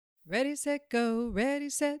Ready, set, go, ready,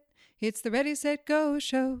 set. It's the Ready, Set, Go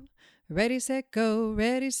show. Ready, set, go,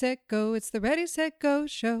 ready, set, go. It's the Ready, Set, Go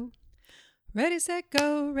show. Ready, set,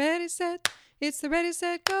 go, ready, set. It's the Ready,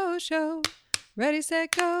 Set, Go show. Ready,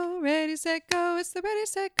 set, go, ready, set, go. It's the Ready,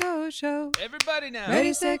 Set, Go show. Everybody now.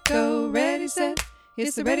 Ready, set, go, ready, set.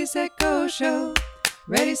 It's the Ready, Set, Go show.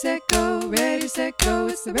 Ready, set, go, ready, set, go.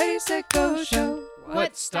 It's the Ready, Set, Go show.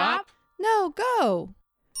 What? Stop? No, go.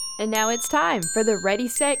 And now it's time for the Ready,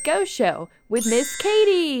 Set, Go show with Miss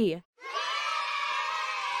Katie.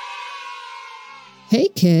 Hey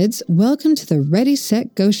kids, welcome to the Ready,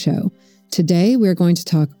 Set, Go show. Today we're going to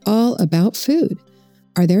talk all about food.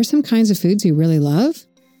 Are there some kinds of foods you really love?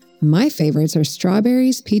 My favorites are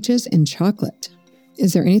strawberries, peaches, and chocolate.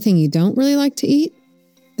 Is there anything you don't really like to eat?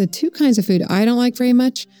 The two kinds of food I don't like very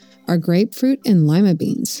much are grapefruit and lima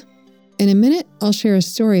beans. In a minute, I'll share a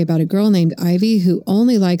story about a girl named Ivy who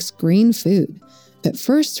only likes green food. But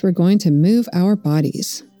first, we're going to move our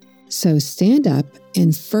bodies. So stand up,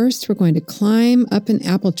 and first we're going to climb up an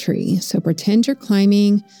apple tree. So pretend you're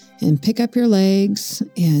climbing and pick up your legs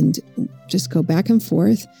and just go back and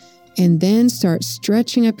forth. And then start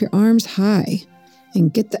stretching up your arms high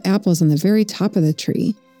and get the apples on the very top of the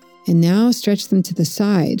tree. And now stretch them to the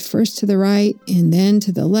side, first to the right and then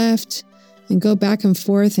to the left. And go back and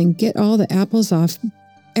forth and get all the apples off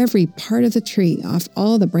every part of the tree, off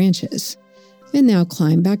all the branches. And now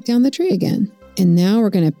climb back down the tree again. And now we're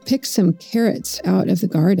going to pick some carrots out of the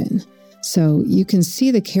garden. So you can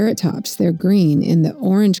see the carrot tops, they're green, and the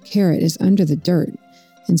orange carrot is under the dirt.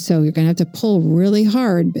 And so you're going to have to pull really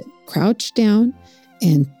hard, but crouch down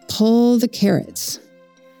and pull the carrots.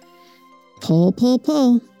 Pull, pull,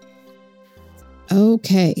 pull.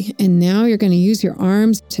 Okay, and now you're going to use your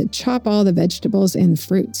arms to chop all the vegetables and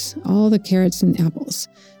fruits, all the carrots and apples.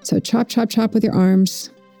 So chop, chop, chop with your arms.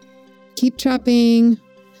 Keep chopping.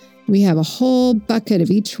 We have a whole bucket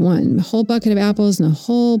of each one, a whole bucket of apples and a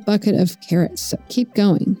whole bucket of carrots. So keep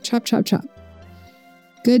going. Chop, chop, chop.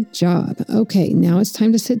 Good job. Okay, now it's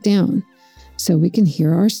time to sit down so we can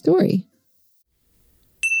hear our story.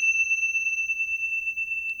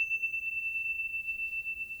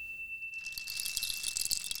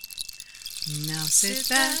 Now sit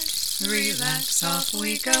back, relax, off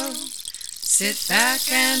we go. Sit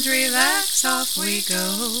back and relax, off we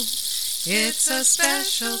go. It's a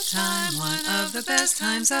special time, one of the best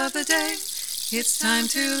times of the day. It's time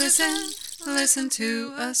to listen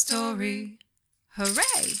to a story.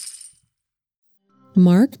 Hooray!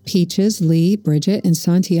 Mark, Peaches, Lee, Bridget, and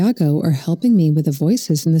Santiago are helping me with the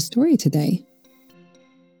voices in the story today.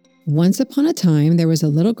 Once upon a time, there was a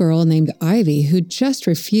little girl named Ivy who just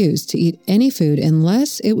refused to eat any food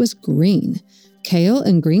unless it was green. Kale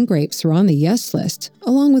and green grapes were on the yes list,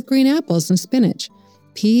 along with green apples and spinach.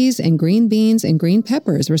 Peas and green beans and green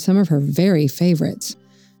peppers were some of her very favorites.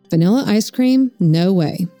 Vanilla ice cream? No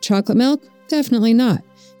way. Chocolate milk? Definitely not.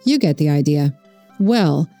 You get the idea.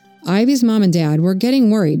 Well, Ivy's mom and dad were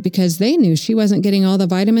getting worried because they knew she wasn't getting all the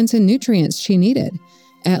vitamins and nutrients she needed.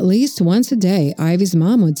 At least once a day, Ivy's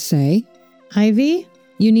mom would say, Ivy,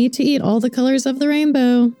 you need to eat all the colors of the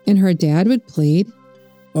rainbow. And her dad would plead,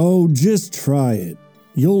 Oh, just try it.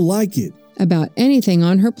 You'll like it. About anything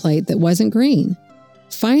on her plate that wasn't green.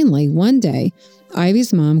 Finally, one day,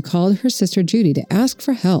 Ivy's mom called her sister Judy to ask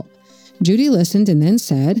for help. Judy listened and then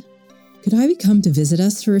said, Could Ivy come to visit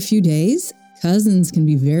us for a few days? Cousins can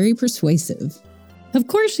be very persuasive. Of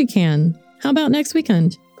course she can. How about next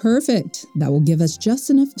weekend? Perfect. That will give us just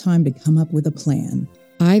enough time to come up with a plan.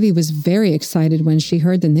 Ivy was very excited when she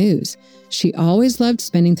heard the news. She always loved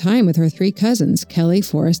spending time with her three cousins, Kelly,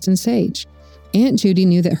 Forrest, and Sage. Aunt Judy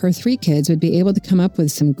knew that her three kids would be able to come up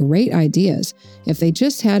with some great ideas if they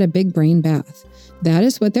just had a big brain bath. That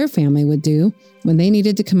is what their family would do when they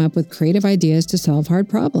needed to come up with creative ideas to solve hard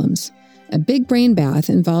problems. A big brain bath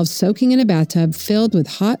involves soaking in a bathtub filled with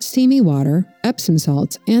hot, steamy water, Epsom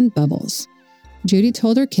salts, and bubbles. Judy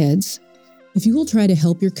told her kids, If you will try to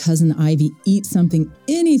help your cousin Ivy eat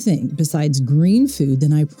anything besides green food,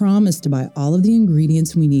 then I promise to buy all of the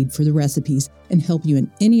ingredients we need for the recipes and help you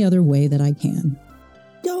in any other way that I can.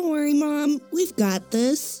 Don't worry, Mom. We've got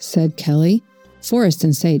this, said Kelly. Forrest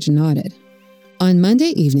and Sage nodded. On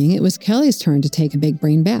Monday evening, it was Kelly's turn to take a big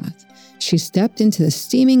brain bath. She stepped into the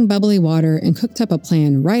steaming, bubbly water and cooked up a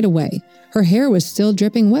plan right away. Her hair was still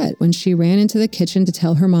dripping wet when she ran into the kitchen to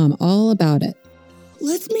tell her mom all about it.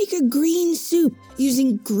 Let's make a green soup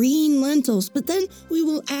using green lentils, but then we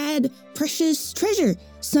will add precious treasure,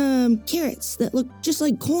 some carrots that look just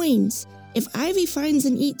like coins. If Ivy finds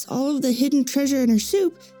and eats all of the hidden treasure in her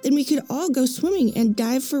soup, then we could all go swimming and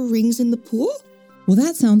dive for rings in the pool. Well,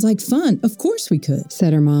 that sounds like fun. Of course we could,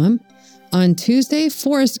 said her mom. On Tuesday,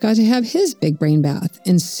 Forrest got to have his big brain bath,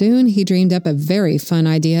 and soon he dreamed up a very fun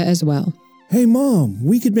idea as well. Hey, Mom,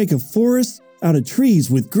 we could make a forest out of trees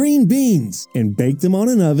with green beans and bake them on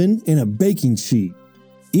an oven in a baking sheet.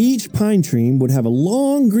 Each pine tree would have a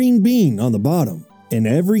long green bean on the bottom, and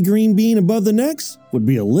every green bean above the next would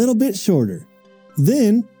be a little bit shorter.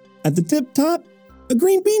 Then, at the tip top, a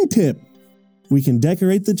green bean tip. We can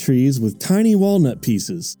decorate the trees with tiny walnut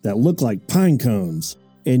pieces that look like pine cones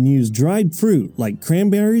and use dried fruit like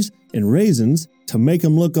cranberries and raisins to make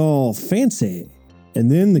them look all fancy. And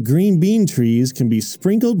then the green bean trees can be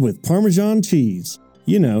sprinkled with Parmesan cheese,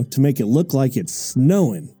 to make it look like it's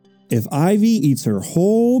snowing. If Ivy eats her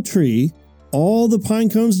whole tree, all the pine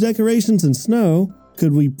cones, decorations, and snow,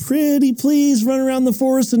 could we pretty please run around the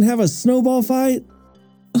forest and have a snowball fight?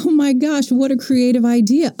 Oh my gosh, what a creative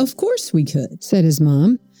idea. Of course we could, said his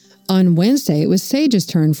mom. On Wednesday, it was Sage's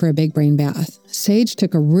turn for a big brain bath. Sage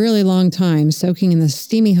took a really long time soaking in the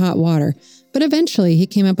steamy hot water, but eventually he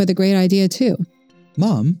came up with a great idea too.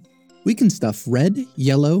 Mom, we can stuff red,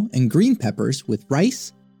 yellow, and green peppers with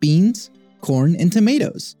rice, beans, corn, and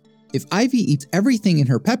tomatoes. If Ivy eats everything in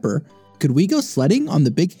her pepper, could we go sledding on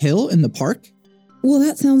the big hill in the park? Well,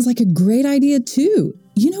 that sounds like a great idea too.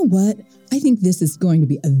 You know what? I think this is going to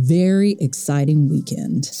be a very exciting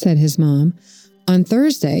weekend, said his mom. On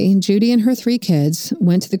Thursday, Judy and her 3 kids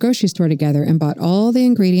went to the grocery store together and bought all the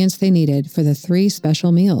ingredients they needed for the 3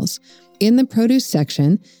 special meals. In the produce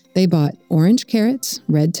section, they bought orange carrots,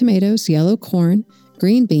 red tomatoes, yellow corn,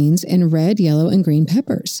 green beans, and red, yellow, and green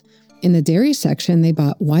peppers. In the dairy section, they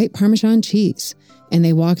bought white Parmesan cheese, and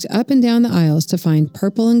they walked up and down the aisles to find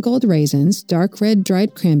purple and gold raisins, dark red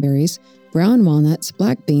dried cranberries, brown walnuts,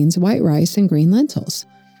 black beans, white rice, and green lentils.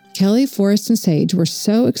 Kelly, Forrest, and Sage were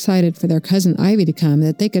so excited for their cousin Ivy to come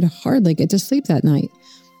that they could hardly get to sleep that night.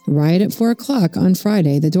 Right at 4 o'clock on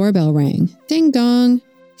Friday, the doorbell rang. Ding dong!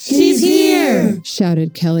 She's here!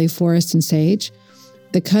 Shouted Kelly, Forrest, and Sage.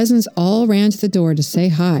 The cousins all ran to the door to say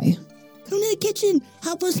hi. Come to the kitchen.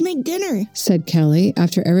 Help us make dinner, said Kelly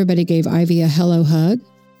after everybody gave Ivy a hello hug.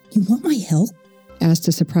 You want my help? Asked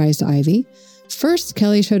a surprised Ivy. First,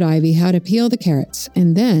 Kelly showed Ivy how to peel the carrots,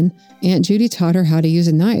 and then Aunt Judy taught her how to use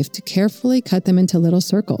a knife to carefully cut them into little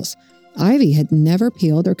circles. Ivy had never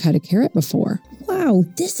peeled or cut a carrot before. Wow,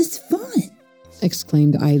 this is fun,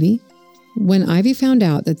 exclaimed Ivy. When Ivy found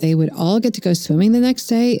out that they would all get to go swimming the next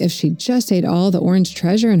day if she just ate all the orange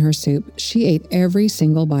treasure in her soup, she ate every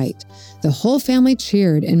single bite. The whole family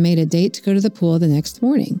cheered and made a date to go to the pool the next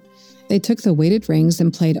morning. They took the weighted rings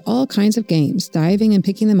and played all kinds of games, diving and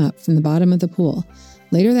picking them up from the bottom of the pool.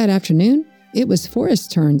 Later that afternoon, it was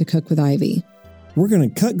Forrest's turn to cook with Ivy. We're going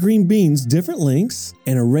to cut green beans different lengths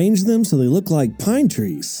and arrange them so they look like pine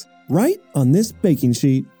trees, right on this baking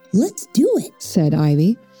sheet. Let's do it, said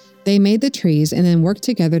Ivy. They made the trees and then worked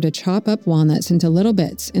together to chop up walnuts into little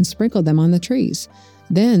bits and sprinkled them on the trees.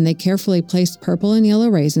 Then they carefully placed purple and yellow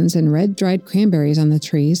raisins and red dried cranberries on the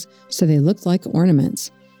trees so they looked like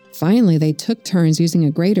ornaments. Finally, they took turns using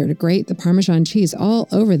a grater to grate the Parmesan cheese all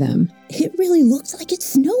over them. It really looks like it's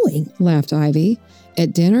snowing, laughed Ivy.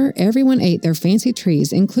 At dinner, everyone ate their fancy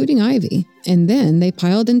trees, including Ivy, and then they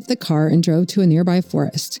piled into the car and drove to a nearby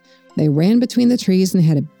forest. They ran between the trees and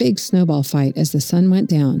had a big snowball fight as the sun went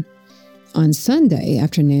down. On Sunday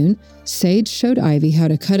afternoon, Sage showed Ivy how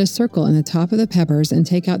to cut a circle in the top of the peppers and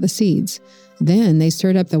take out the seeds. Then they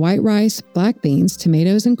stirred up the white rice, black beans,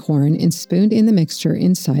 tomatoes, and corn and spooned in the mixture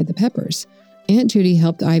inside the peppers. Aunt Judy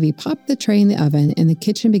helped Ivy pop the tray in the oven, and the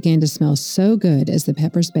kitchen began to smell so good as the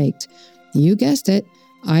peppers baked. You guessed it,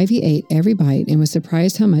 Ivy ate every bite and was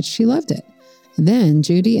surprised how much she loved it. Then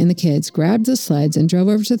Judy and the kids grabbed the sleds and drove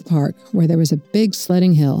over to the park where there was a big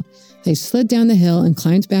sledding hill. They slid down the hill and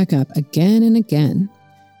climbed back up again and again.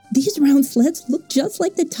 These round sleds look just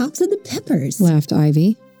like the tops of the peppers, laughed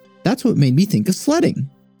Ivy. That's what made me think of sledding,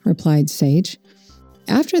 replied Sage.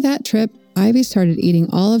 After that trip, Ivy started eating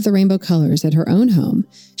all of the rainbow colors at her own home.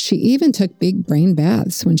 She even took big brain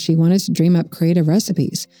baths when she wanted to dream up creative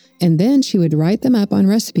recipes, and then she would write them up on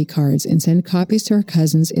recipe cards and send copies to her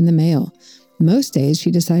cousins in the mail. Most days,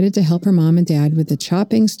 she decided to help her mom and dad with the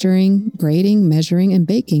chopping, stirring, grating, measuring, and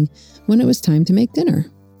baking when it was time to make dinner.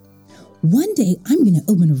 One day, I'm going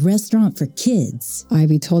to open a restaurant for kids,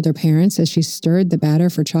 Ivy told her parents as she stirred the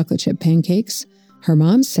batter for chocolate chip pancakes. Her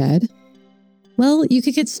mom said, Well, you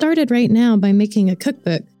could get started right now by making a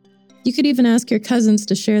cookbook. You could even ask your cousins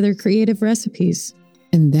to share their creative recipes.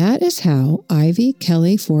 And that is how Ivy,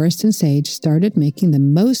 Kelly, Forrest, and Sage started making the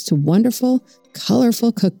most wonderful,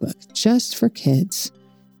 colorful cookbook just for kids.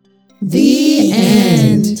 The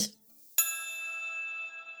end.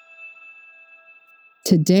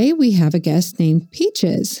 Today we have a guest named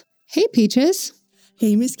Peaches. Hey, Peaches.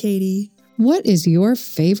 Hey, Miss Katie. What is your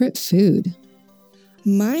favorite food?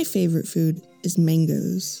 My favorite food is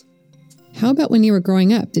mangoes. How about when you were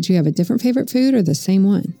growing up? Did you have a different favorite food or the same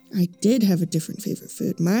one? I did have a different favorite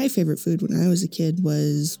food. My favorite food when I was a kid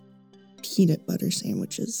was peanut butter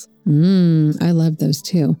sandwiches. I love those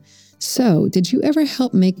too. So, did you ever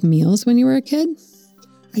help make meals when you were a kid?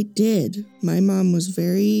 I did. My mom was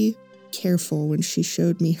very careful when she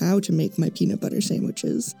showed me how to make my peanut butter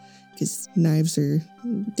sandwiches, because knives are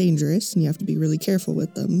dangerous and you have to be really careful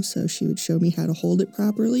with them. So she would show me how to hold it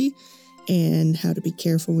properly and how to be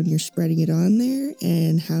careful when you're spreading it on there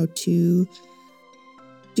and how to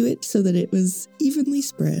do it so that it was evenly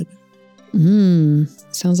spread.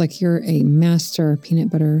 Sounds like you're a master peanut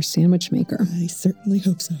butter sandwich maker. I certainly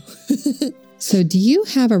hope so. So do you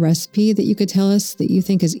have a recipe that you could tell us that you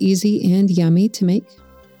think is easy and yummy to make?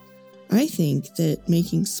 I think that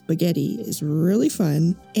making spaghetti is really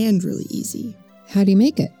fun and really easy. How do you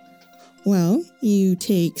make it? Well, you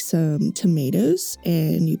take some tomatoes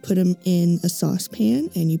and you put them in a saucepan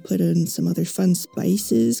and you put in some other fun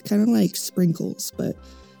spices, kind of like sprinkles, but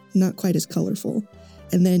not quite as colorful.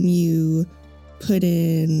 And then you put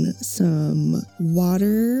in some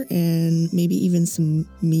water and maybe even some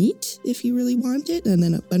meat if you really want it, and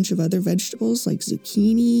then a bunch of other vegetables like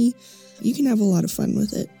zucchini. You can have a lot of fun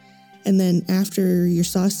with it. And then after your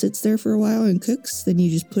sauce sits there for a while and cooks, then you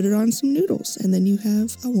just put it on some noodles, and then you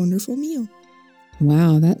have a wonderful meal.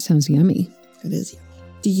 Wow, that sounds yummy. It is yummy.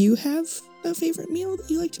 Do you have a favorite meal that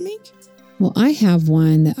you like to make? Well, I have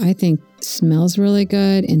one that I think smells really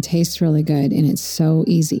good and tastes really good, and it's so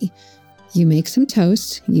easy. You make some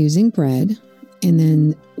toast using bread, and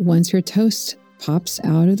then once your toast pops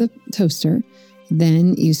out of the toaster,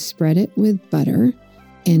 then you spread it with butter,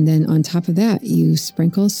 and then on top of that, you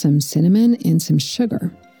sprinkle some cinnamon and some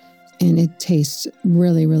sugar, and it tastes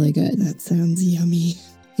really, really good. That sounds yummy.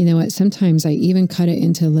 You know what? Sometimes I even cut it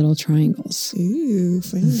into little triangles. Ooh,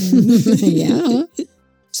 fun. Yeah.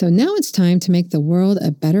 So now it's time to make the world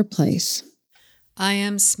a better place. I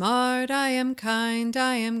am smart, I am kind,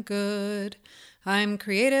 I am good. I'm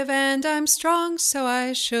creative and I'm strong, so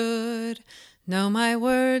I should know my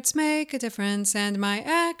words make a difference and my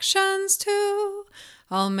actions too.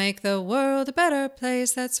 I'll make the world a better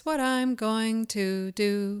place, that's what I'm going to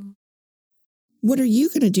do. What are you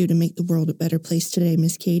going to do to make the world a better place today,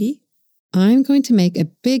 Miss Katie? I'm going to make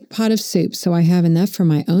a big pot of soup so I have enough for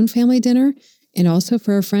my own family dinner and also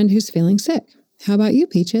for a friend who's feeling sick. How about you,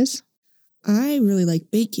 Peaches? I really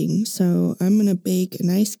like baking, so I'm going to bake a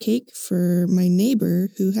nice cake for my neighbor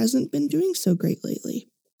who hasn't been doing so great lately.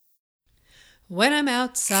 When I'm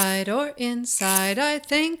outside or inside, I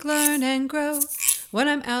think, learn, and grow. When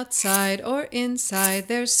I'm outside or inside,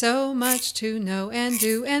 there's so much to know and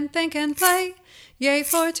do and think and play. Yay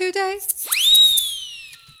for today!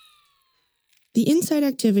 The inside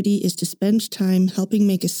activity is to spend time helping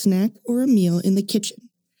make a snack or a meal in the kitchen.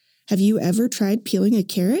 Have you ever tried peeling a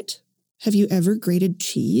carrot? Have you ever grated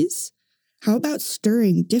cheese? How about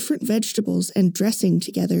stirring different vegetables and dressing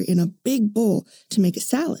together in a big bowl to make a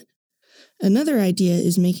salad? Another idea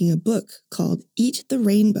is making a book called Eat the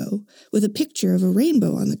Rainbow with a picture of a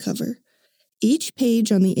rainbow on the cover. Each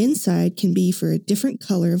page on the inside can be for a different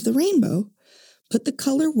color of the rainbow. Put the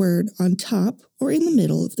color word on top or in the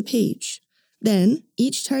middle of the page. Then,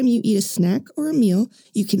 each time you eat a snack or a meal,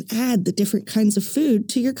 you can add the different kinds of food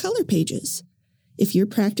to your color pages. If you're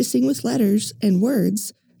practicing with letters and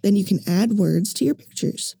words, then you can add words to your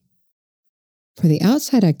pictures. For the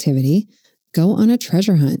outside activity, go on a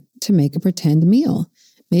treasure hunt to make a pretend meal.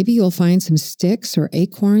 Maybe you'll find some sticks or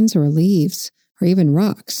acorns or leaves or even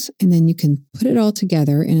rocks, and then you can put it all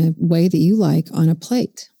together in a way that you like on a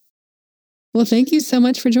plate. Well, thank you so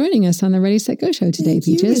much for joining us on the Ready, Set, Go show today, Thank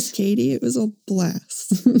you, Peaches. Miss Katie. It was a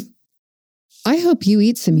blast. I hope you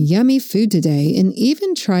eat some yummy food today and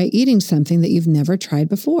even try eating something that you've never tried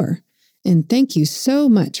before. And thank you so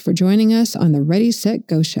much for joining us on the Ready, Set,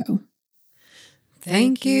 Go show.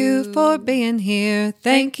 Thank you for being here.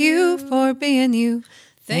 Thank you for being you.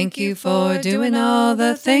 Thank you for doing all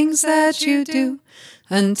the things that you do.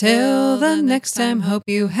 Until the next time, hope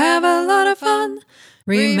you have a lot of fun.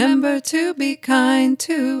 Remember to be kind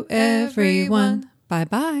to everyone.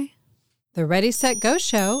 Bye-bye. The Ready, Set, Go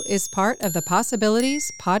show is part of the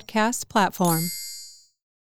Possibilities podcast platform.